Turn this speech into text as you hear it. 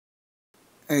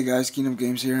Hey guys, Kingdom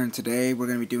Games here, and today we're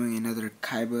going to be doing another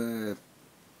Kaiba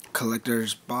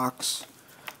collector's box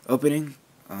opening.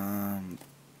 I'm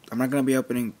not going to be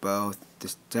opening both.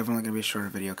 This is definitely going to be a shorter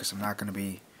video because I'm not going to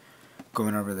be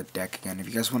going over the deck again. If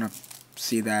you guys want to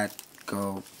see that,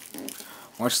 go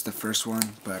watch the first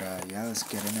one. But yeah, let's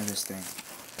get into this thing.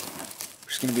 We're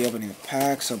just going to be opening the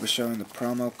packs. I'll be showing the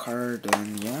promo card,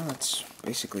 and yeah, that's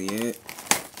basically it.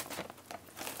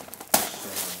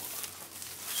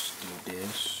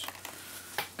 This.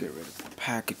 Get rid of the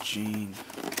packaging.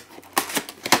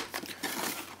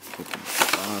 Open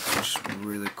the box, which is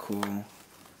really cool.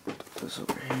 Put this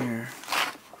over here.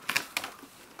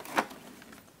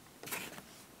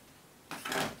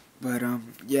 But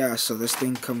yeah, so this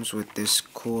thing comes with this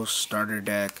cool starter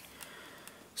deck.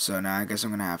 So now I guess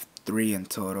I'm gonna have 3 in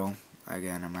total.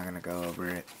 Again, I'm not gonna go over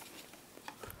it.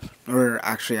 Or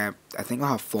actually, I think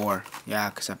I'll have 4. Yeah,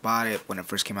 because I bought it when it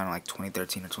first came out in like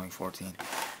 2013 or 2014.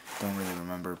 Don't really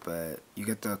remember, but you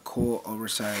get the cool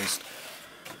oversized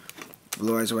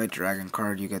Blue Eyes White Dragon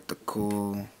card. You get the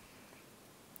cool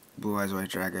Blue Eyes White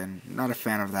Dragon. Not a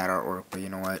fan of that artwork, but you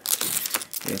know what?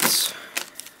 It's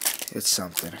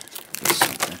something. It's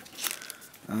something.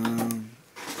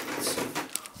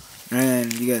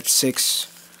 And you get 6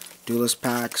 duelist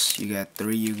packs. You get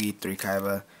 3 Yugi, 3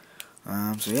 Kaiba.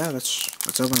 So yeah, let's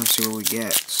open and see what we get.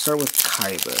 Let's start with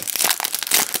Kaiba.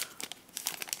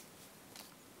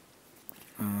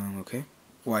 Okay.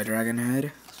 White Dragon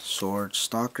Head, Sword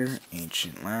Stalker,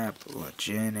 Ancient Lamp,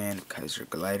 Lajin, and Kaiser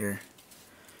Glider.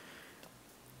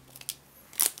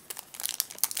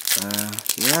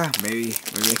 Yeah, maybe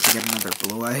I can get another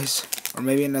Blue Eyes, or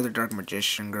maybe another Dark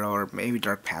Magician Girl, or maybe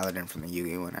Dark Paladin from the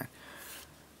Yu-Gi when I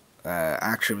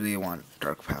actually really want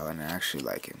Dark Paladin. I actually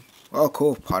like him. Oh,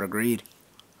 cool, Pot of Greed.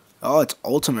 Oh, it's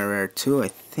Ultimate Rare too, I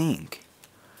think.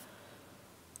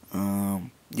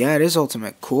 Yeah, it is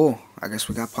Ultimate. Cool. I guess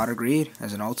we got Pot of Greed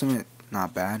as an Ultimate.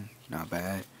 Not bad. Not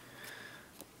bad.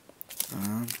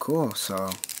 Cool.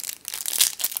 So,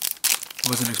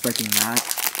 wasn't expecting that.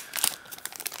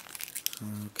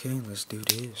 Okay, let's do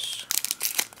this.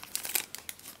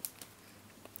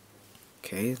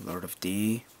 Okay, Lord of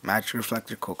D. Magic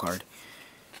Reflector, cool card.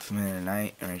 Familiar the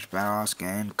Night, Arranged Battle Ask,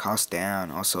 and Cost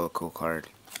Down, also a cool card.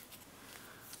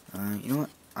 You know what?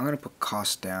 I'm going to put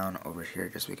Cost Down over here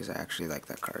just because I actually like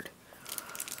that card.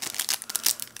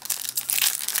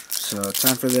 So,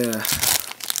 time for the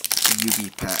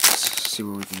Yugi packs. See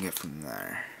what we can get from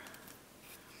there.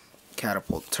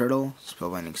 Catapult Turtle,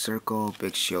 Spellbinding Circle,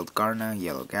 Big Shield Garna,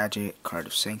 Yellow Gadget, Card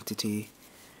of Sanctity.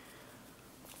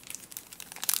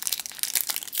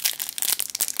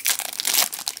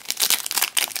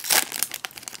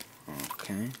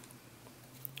 Okay.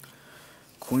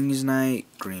 Queen's Knight,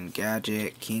 Green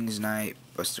Gadget, King's Knight,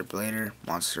 Buster Blader,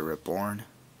 Monster Reborn.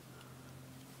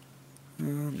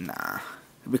 Nah.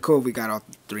 It'd be cool if we got all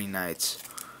 3 knights.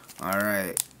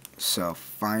 Alright. So,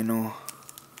 final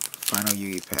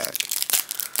Yugi pack.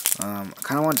 I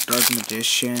kind of want Dark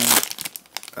Magician.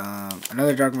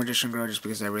 Another Dark Magician Girl just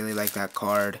because I really like that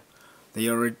card.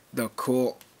 The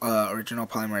cool original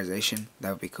polymerization. That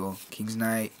would be cool. King's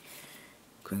Knight.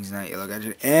 Queen's Knight, Yellow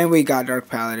Gadget, and we got Dark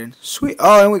Paladin. Sweet.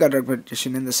 Oh, and we got Dark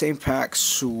Magician in the same pack.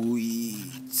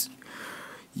 Sweet.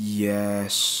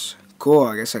 Yes. Cool.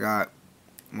 I guess I got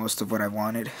most of what I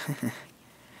wanted.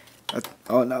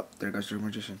 Oh, no. There goes Dark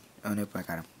Magician. Oh, nope. I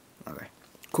got him. Okay.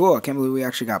 Cool. I can't believe we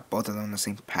actually got both of them in the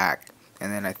same pack.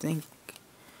 And then I think...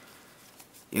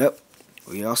 Yep.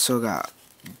 We also got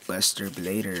Buster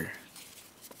Blader.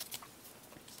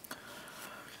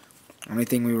 Only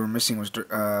thing we were missing was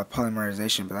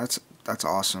polymerization, but that's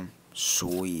awesome.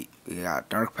 Sweet. We got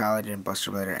Dark Paladin,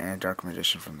 Buster Blader, and Dark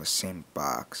Magician from the same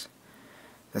box.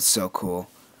 That's so cool.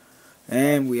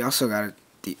 And we also got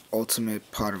the Ultimate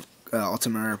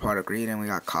Rare Pot of Greed, and we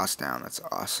got Cost Down. That's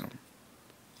awesome.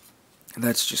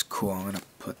 That's just cool. I'm gonna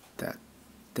put that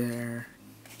there.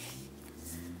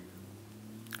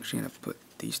 Actually, gonna put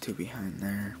these 2 behind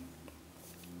there.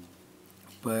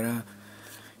 But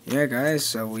yeah, guys,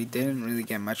 so we didn't really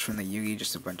get much from the Yugi,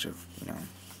 just a bunch of,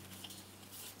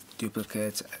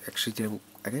 duplicates. Actually,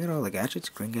 I got all the gadgets.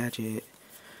 Green Gadget,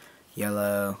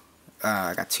 yellow.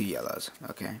 I got 2 yellows,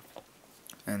 okay.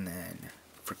 And then,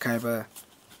 for Kaiba,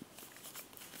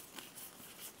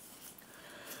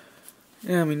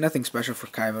 yeah, I mean, nothing special for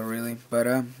Kaiba, really. But,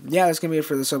 yeah, that's gonna be it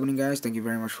for this opening, guys. Thank you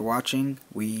very much for watching.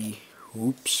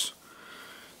 Oops.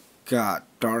 Got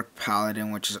Dark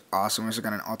Paladin, which is awesome. We also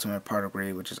got an Ultimate Part of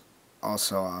Greed, which is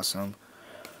also awesome.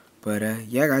 But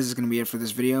yeah, guys, it's gonna be it for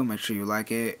this video. Make sure you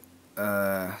like it,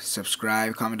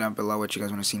 subscribe, comment down below what you guys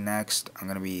want to see next. I'm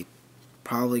gonna be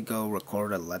probably go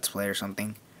record a Let's Play or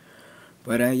something.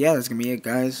 But yeah, that's gonna be it,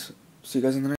 guys. See you guys in the next